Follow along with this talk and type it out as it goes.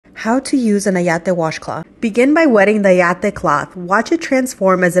How to use an Ayate washcloth. Begin by wetting the Ayate cloth. Watch it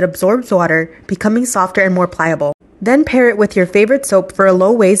transform as it absorbs water, becoming softer and more pliable. Then pair it with your favorite soap for a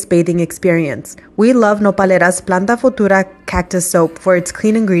low-waste bathing experience. We love Nopalera's Planta Futura cactus soap for its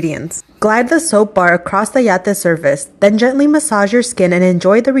clean ingredients. Glide the soap bar across the Ayate surface, then gently massage your skin and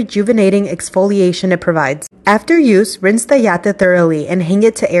enjoy the rejuvenating exfoliation it provides. After use, rinse the Ayate thoroughly and hang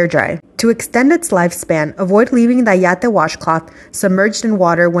it to air dry. To extend its lifespan, avoid leaving the Ayate washcloth submerged in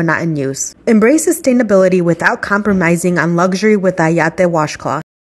water when not in use. Embrace sustainability without compromising on luxury with the Ayate washcloth.